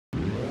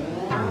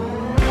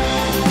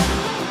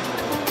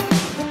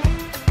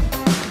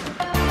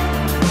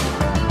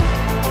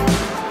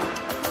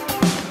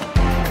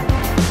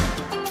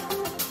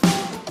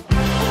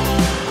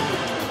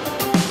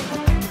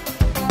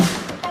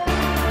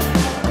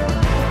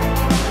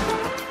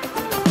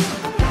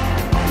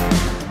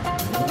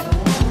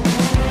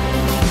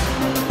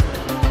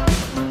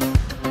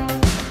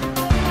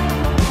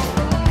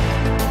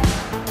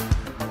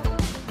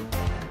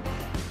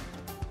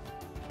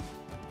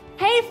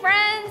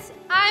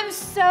I'm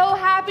so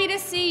happy to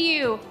see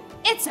you.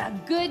 It's a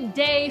good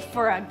day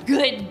for a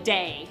good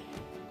day.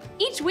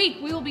 Each week,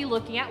 we will be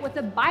looking at what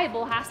the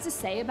Bible has to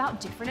say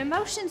about different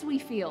emotions we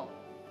feel.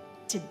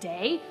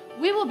 Today,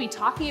 we will be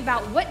talking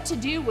about what to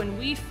do when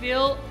we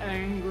feel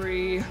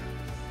angry.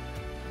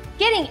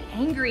 Getting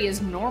angry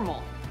is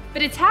normal,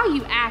 but it's how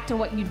you act and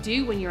what you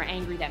do when you're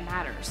angry that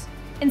matters.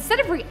 Instead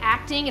of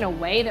reacting in a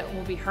way that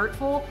will be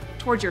hurtful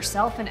towards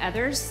yourself and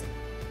others,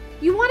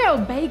 you want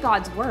to obey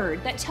God's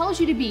word that tells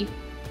you to be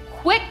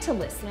quick to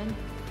listen,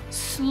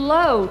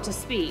 slow to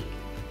speak,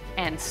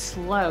 and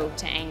slow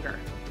to anger.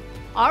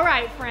 All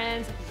right,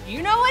 friends,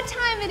 you know what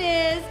time it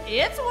is.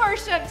 It's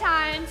worship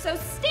time, so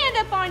stand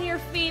up on your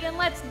feet and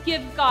let's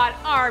give God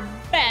our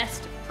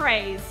best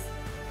praise.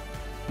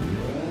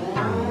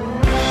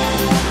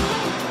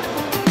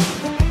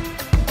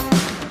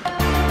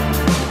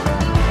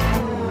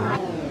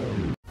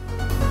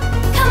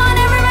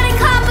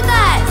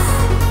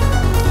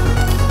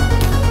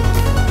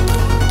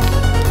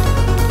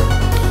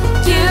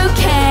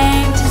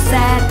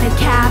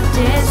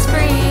 Captives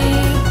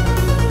free.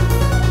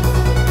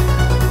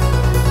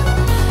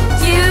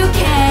 You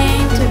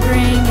came to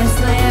bring us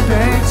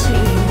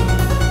liberty.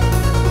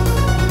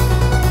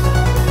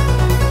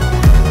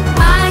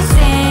 My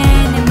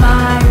sin and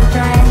my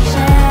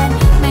rejection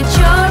met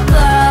your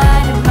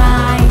blood and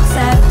my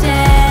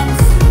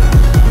acceptance.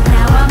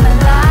 Now I'm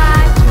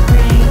alive to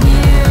bring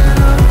you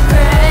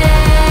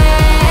praise.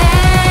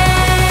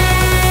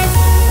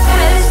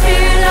 Where the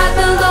Spirit of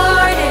the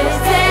Lord is,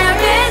 there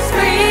is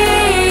freedom.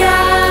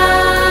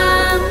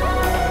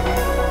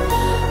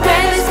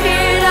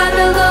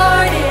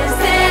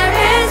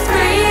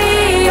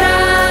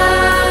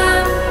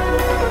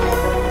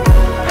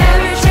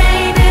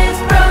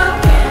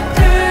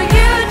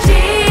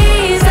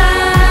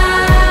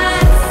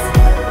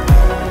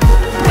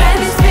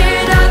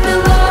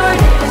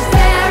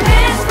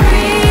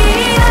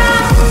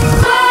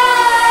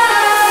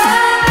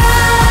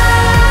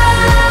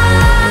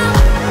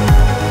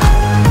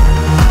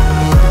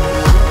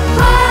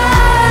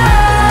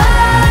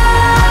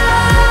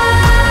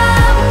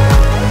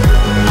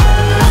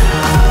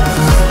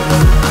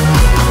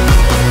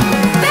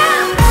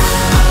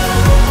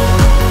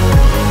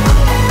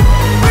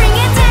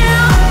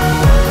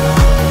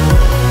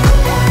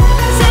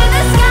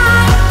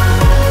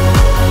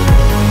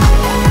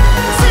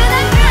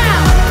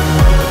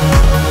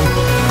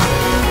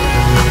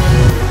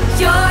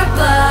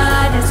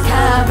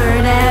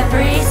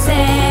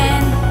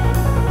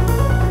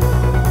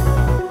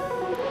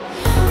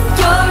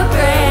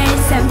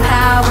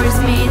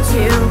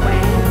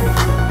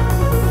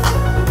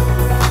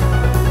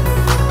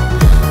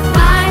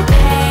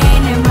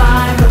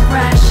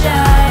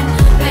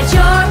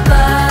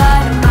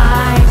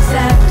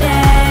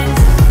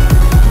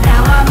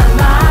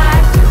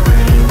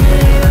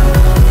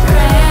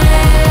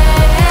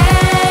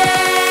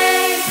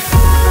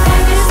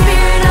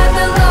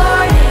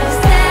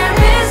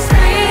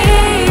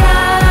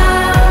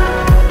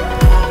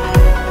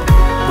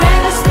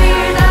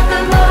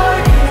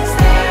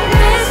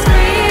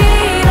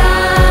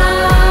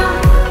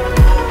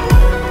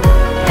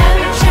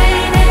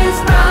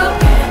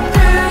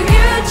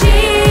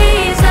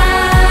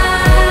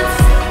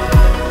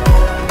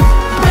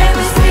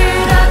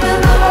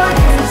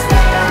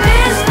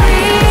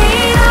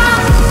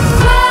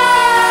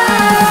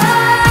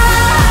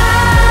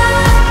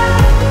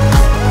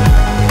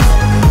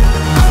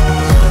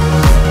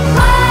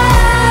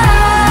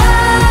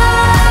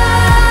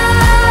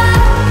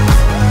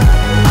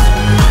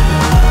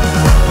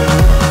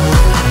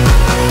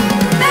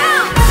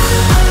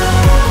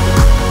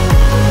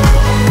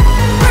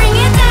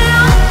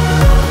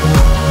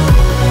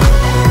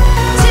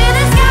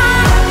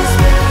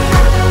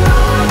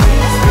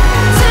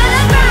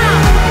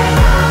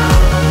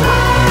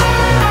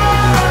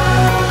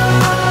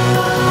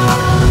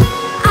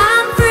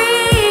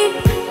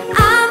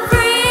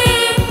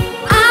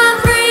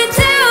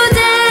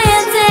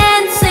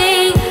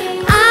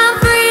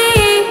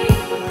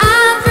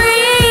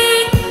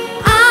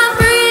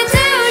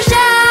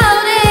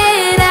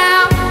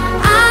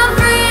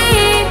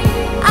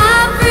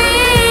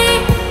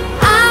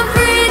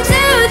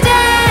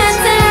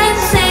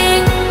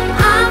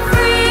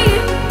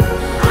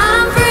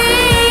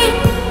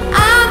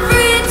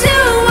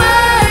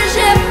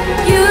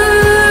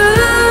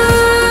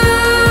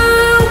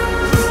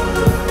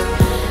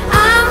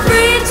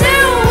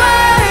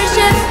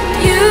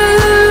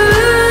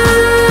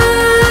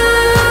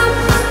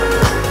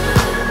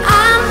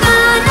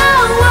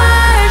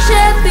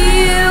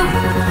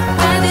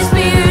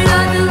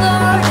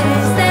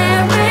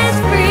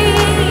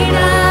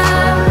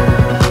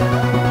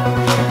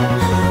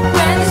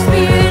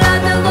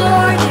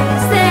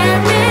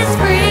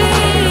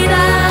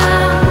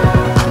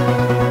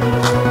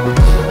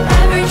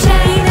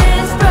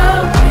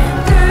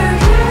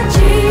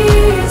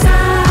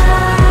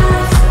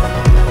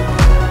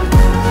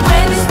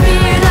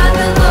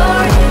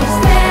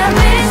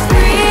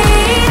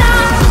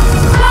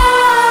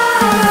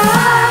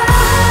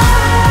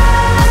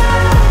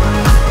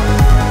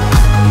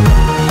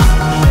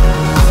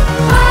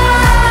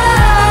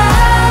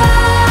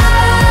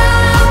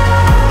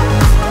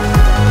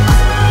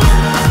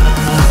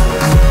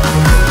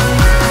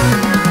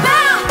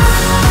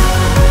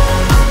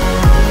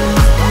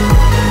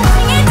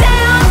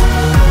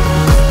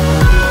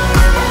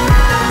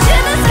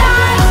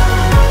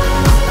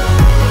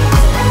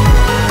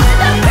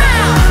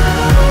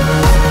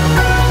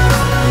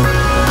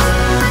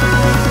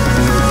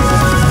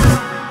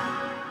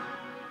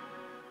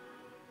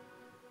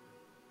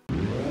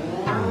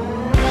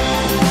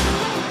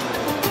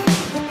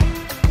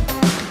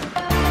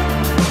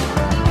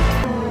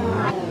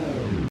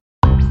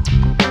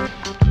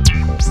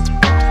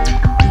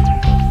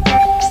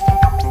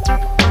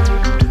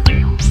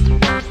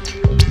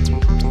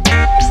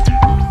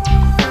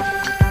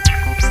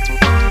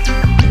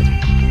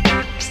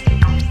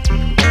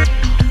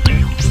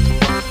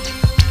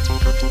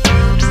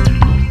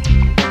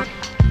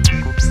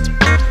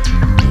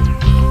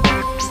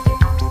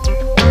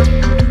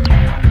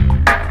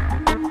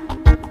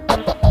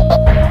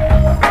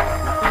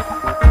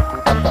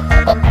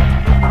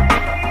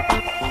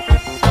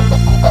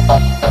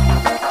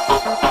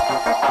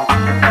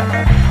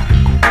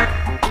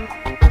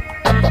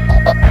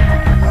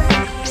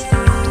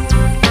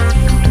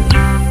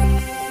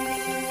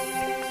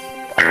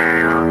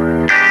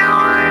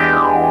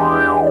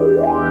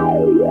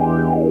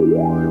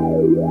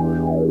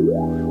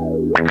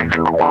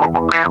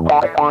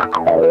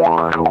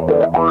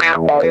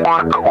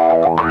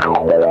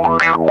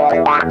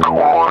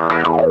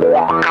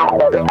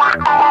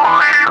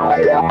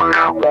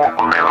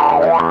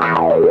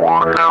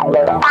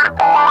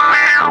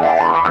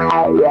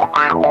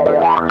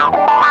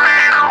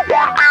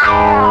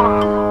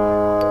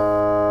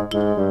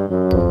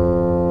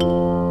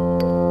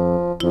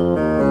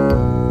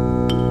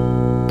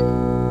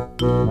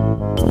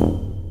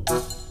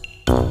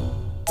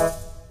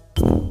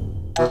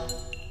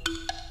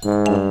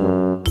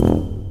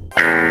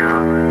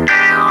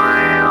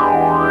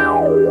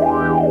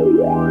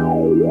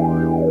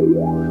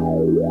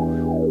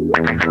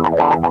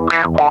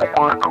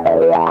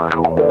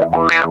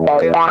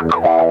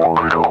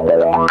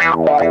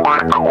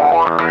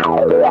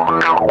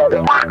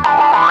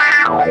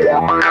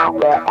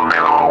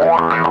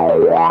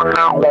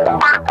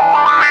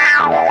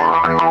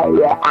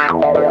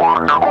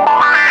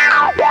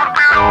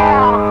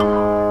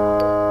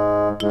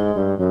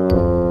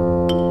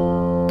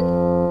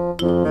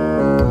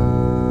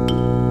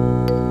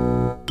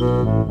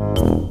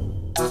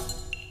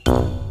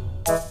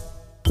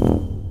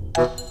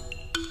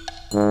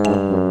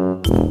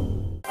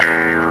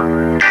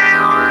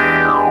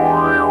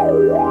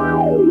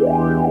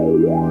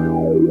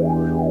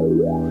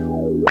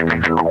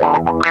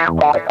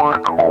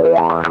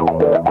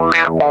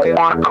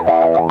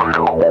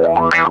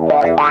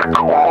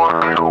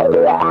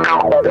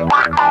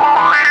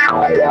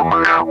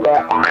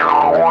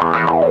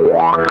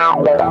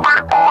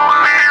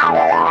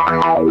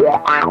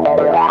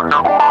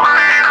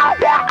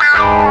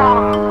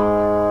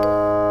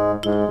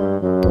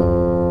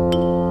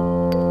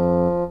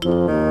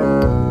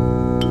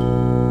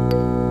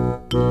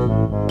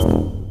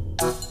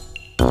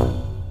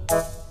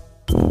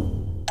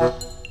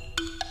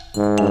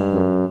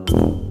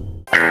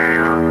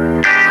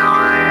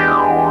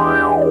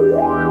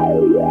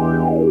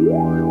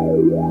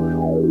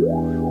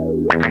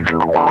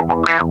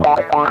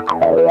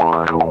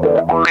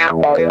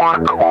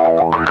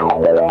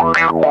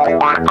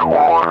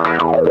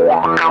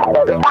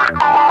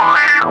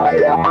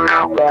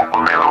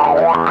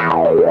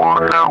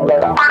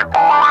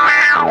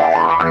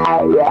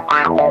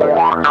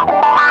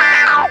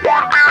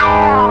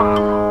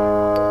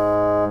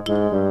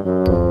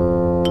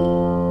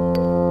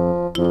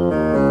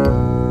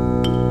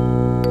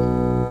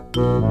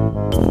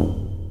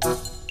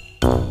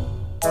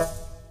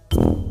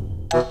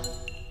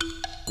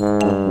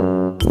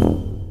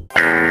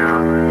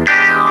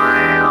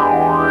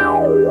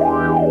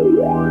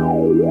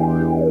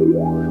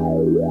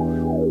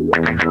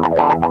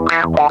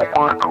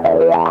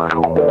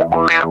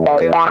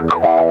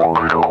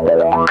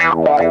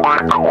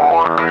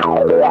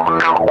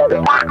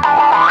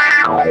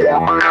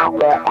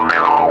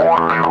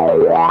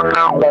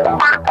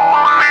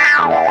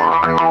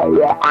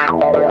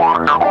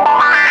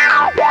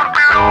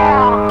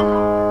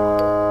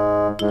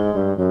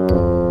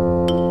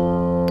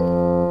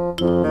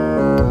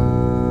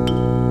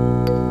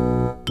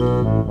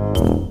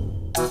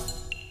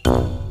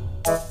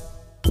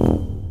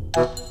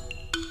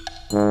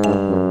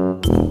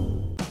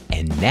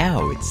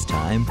 Now it's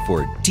time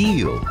for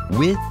Deal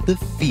with the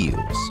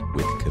Feels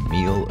with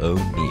Camille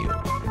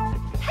O'Neill.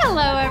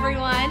 Hello,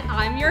 everyone.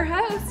 I'm your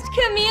host,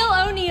 Camille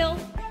O'Neill,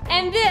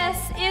 and this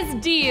is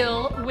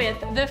Deal with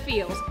the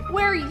Feels,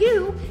 where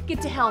you get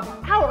to help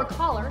our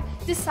caller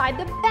decide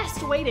the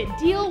best way to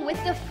deal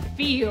with the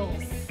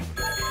feels.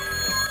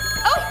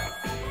 Oh,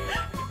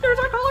 there's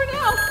our caller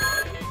now.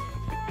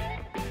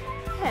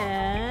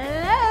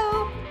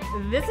 Hello.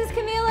 This is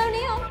Camille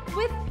O'Neill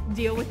with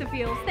Deal with the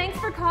Feels. Thanks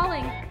for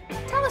calling.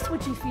 Tell us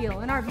what you feel,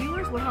 and our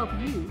viewers will help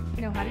you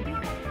know how to do it.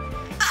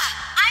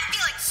 I'm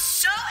feeling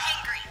so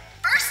angry.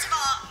 First of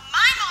all,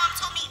 my mom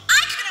told me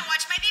I couldn't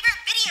watch my favorite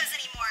videos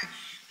anymore.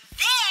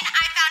 Then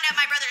I found out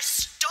my brother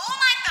stole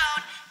my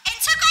phone and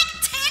took like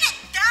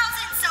 10,000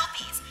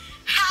 selfies.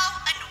 How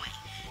annoying.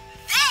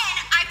 Then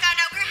I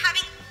found out we were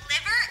having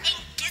liver and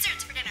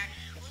gizzards for dinner.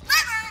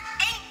 Liver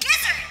and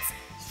gizzards!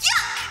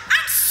 Yuck!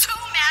 I'm so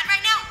mad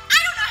right now. I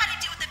don't know how to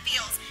deal with the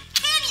feels.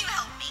 Can you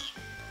help me?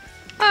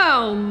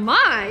 Oh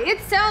my, it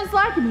sounds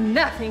like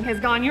nothing has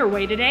gone your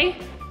way today.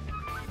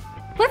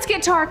 Let's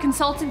get to our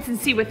consultants and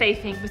see what they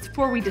think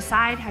before we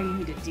decide how you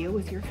need to deal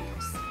with your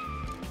feels.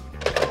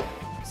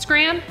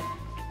 Scram,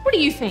 what do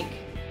you think?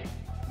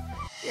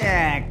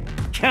 Yeah,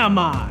 come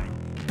on.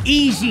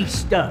 Easy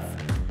stuff.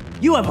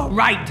 You have a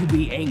right to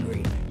be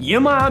angry.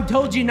 Your mom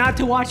told you not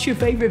to watch your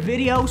favorite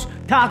videos?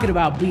 Talking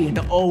about being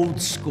old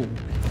school.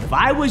 If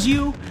I was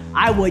you,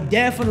 I would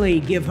definitely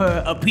give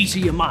her a piece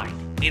of your mind,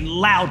 and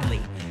loudly.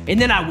 And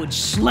then I would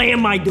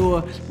slam my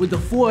door with the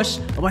force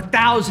of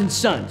 1,000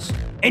 suns.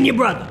 And your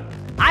brother,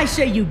 I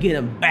say you get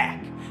him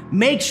back.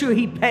 Make sure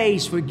he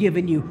pays for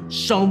giving you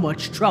so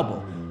much trouble.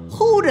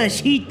 Who does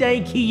he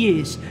think he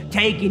is,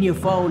 taking your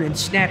phone and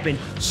snapping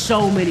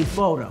so many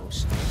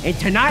photos? And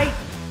tonight,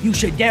 you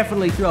should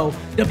definitely throw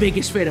the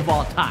biggest fit of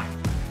all time.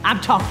 I'm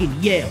talking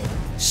yell,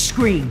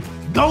 scream,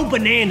 go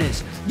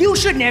bananas. You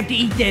shouldn't have to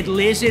eat that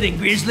lizard and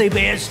grizzly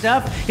bear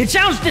stuff. It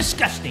sounds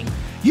disgusting.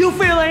 You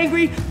feel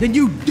angry? Then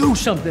you do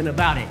something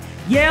about it.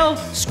 Yell,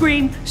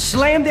 scream,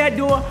 slam that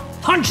door,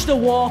 punch the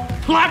wall,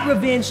 plot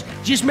revenge.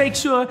 Just make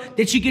sure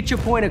that you get your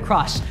point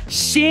across.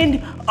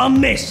 Send a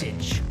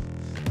message.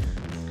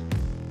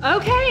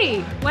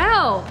 Okay,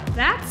 well,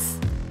 that's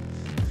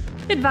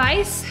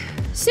advice.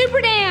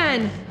 Super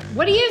Dan,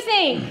 what do you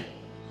think?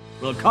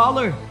 Well,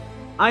 caller,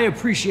 I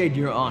appreciate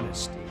your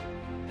honesty.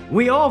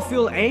 We all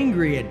feel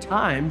angry at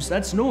times,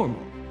 that's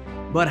normal.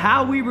 But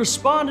how we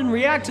respond and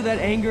react to that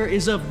anger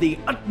is of the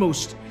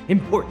utmost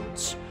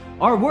importance.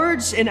 Our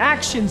words and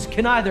actions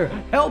can either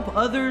help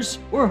others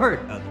or hurt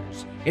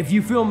others. If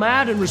you feel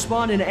mad and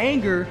respond in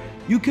anger,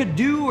 you could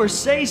do or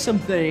say some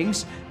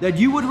things that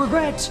you would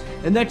regret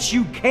and that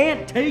you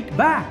can't take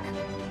back.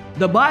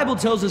 The Bible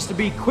tells us to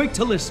be quick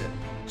to listen,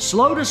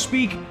 slow to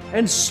speak,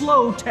 and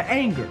slow to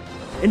anger.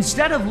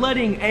 Instead of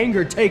letting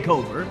anger take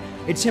over,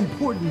 it's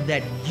important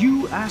that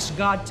you ask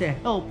God to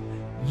help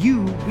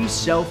you be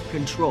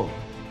self-controlled.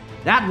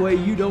 That way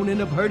you don't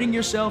end up hurting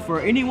yourself or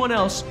anyone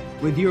else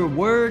with your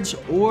words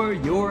or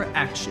your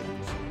actions.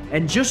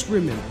 And just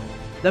remember,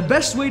 the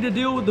best way to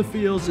deal with the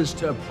feels is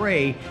to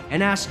pray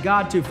and ask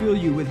God to fill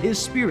you with His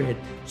Spirit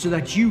so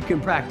that you can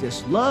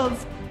practice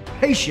love,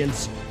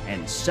 patience,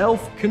 and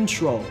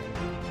self-control.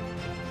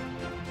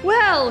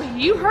 Well,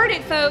 you heard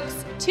it,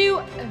 folks.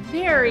 Two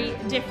very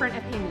different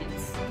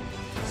opinions.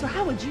 So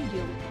how would you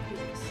deal with the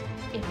feels?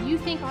 If you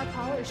think our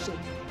caller should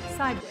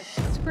side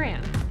with,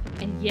 scram,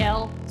 and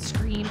yell,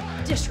 scream,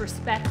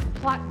 disrespect, and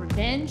plot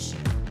revenge,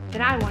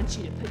 then I want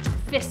you to put your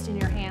fist in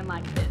your hand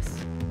like this.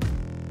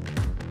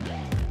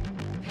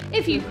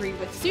 If you agree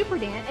with Super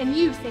Dan and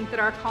you think that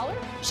our caller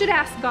should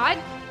ask God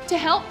to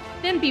help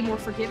them be more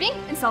forgiving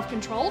and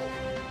self-controlled,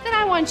 then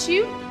I want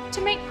you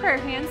to make prayer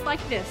hands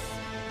like this.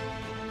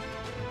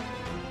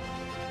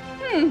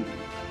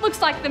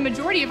 Looks like the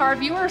majority of our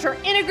viewers are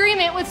in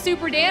agreement with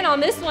Super Dan on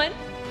this one.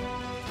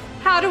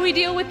 How do we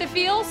deal with the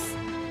feels?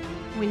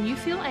 When you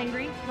feel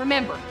angry,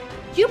 remember,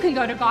 you can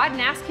go to God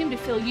and ask Him to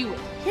fill you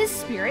with His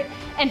Spirit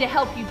and to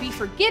help you be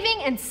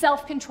forgiving and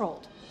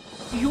self-controlled.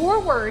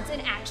 Your words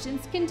and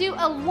actions can do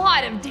a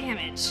lot of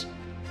damage.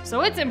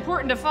 So it's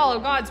important to follow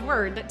God's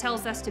word that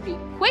tells us to be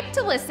quick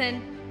to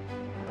listen,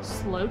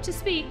 slow to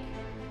speak,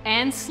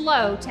 and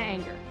slow to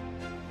anger.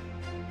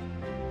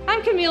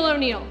 I'm Camille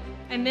O'Neill,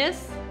 and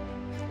this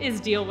is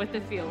Deal with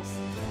the Feels.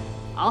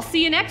 I'll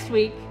see you next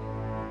week.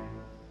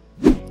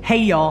 Hey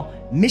y'all,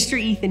 Mr.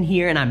 Ethan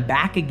here, and I'm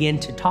back again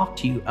to talk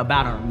to you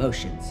about our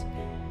emotions.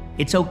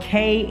 It's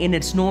okay and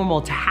it's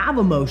normal to have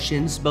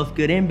emotions, both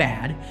good and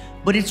bad,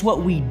 but it's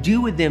what we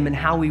do with them and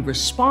how we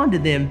respond to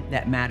them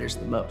that matters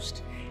the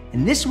most.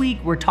 And this week,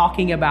 we're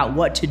talking about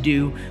what to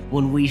do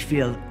when we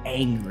feel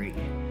angry.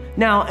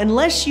 Now,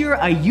 unless you're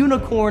a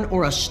unicorn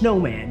or a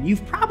snowman,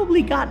 you've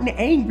probably gotten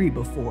angry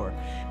before.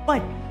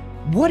 But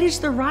what is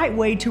the right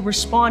way to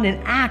respond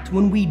and act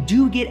when we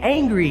do get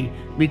angry?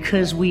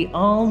 Because we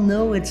all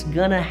know it's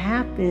gonna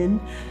happen.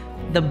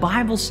 The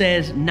Bible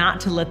says not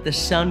to let the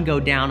sun go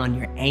down on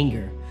your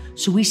anger.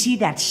 So we see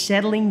that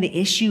settling the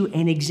issue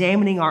and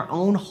examining our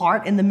own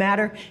heart in the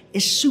matter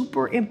is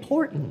super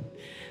important.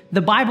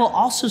 The Bible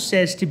also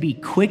says to be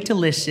quick to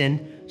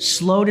listen,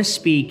 slow to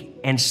speak,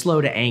 and slow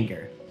to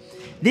anger.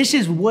 This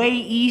is way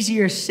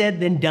easier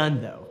said than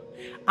done though.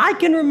 I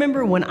can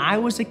remember when I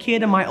was a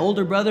kid and my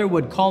older brother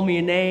would call me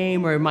a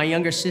name or my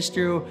younger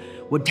sister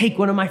would take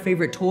one of my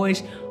favorite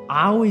toys.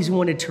 I always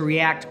wanted to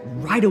react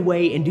right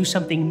away and do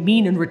something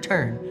mean in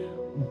return.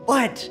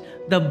 But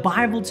the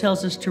Bible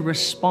tells us to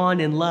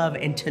respond in love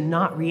and to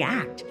not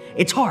react.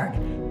 It's hard,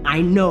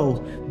 I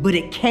know, but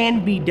it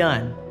can be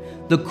done.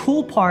 The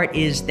cool part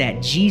is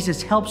that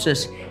Jesus helps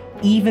us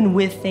even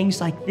with things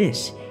like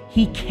this.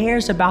 He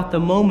cares about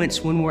the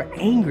moments when we're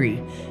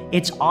angry.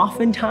 It's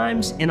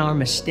oftentimes in our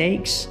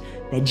mistakes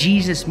that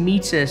Jesus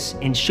meets us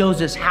and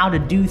shows us how to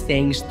do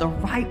things the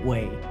right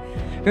way.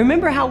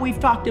 Remember how we've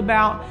talked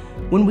about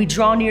when we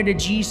draw near to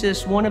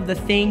Jesus, one of the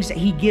things that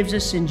He gives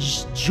us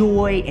is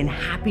joy and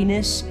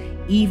happiness,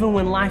 even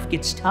when life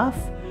gets tough?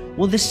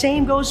 Well, the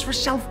same goes for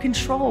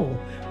self-control.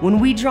 When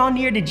we draw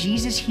near to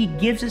Jesus, He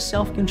gives us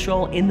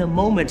self-control in the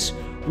moments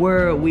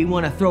where we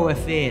want to throw a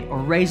fit or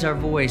raise our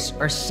voice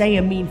or say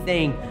a mean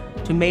thing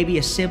to maybe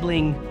a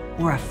sibling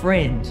or a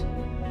friend.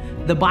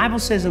 The Bible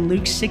says in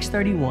Luke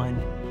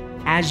 6:31,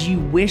 as you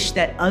wish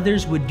that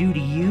others would do to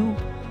you,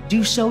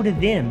 do so to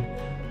them.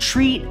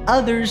 Treat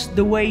others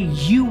the way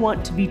you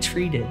want to be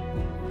treated.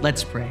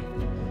 Let's pray.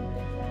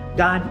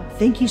 God,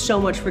 thank you so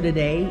much for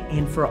today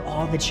and for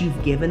all that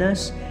you've given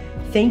us.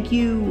 Thank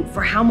you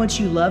for how much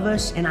you love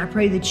us, and I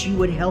pray that you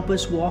would help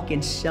us walk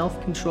in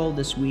self-control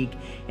this week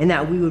and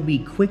that we would be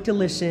quick to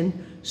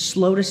listen,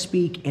 slow to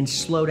speak, and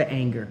slow to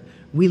anger.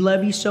 We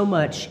love you so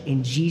much.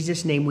 In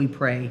Jesus' name we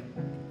pray,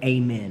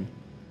 amen.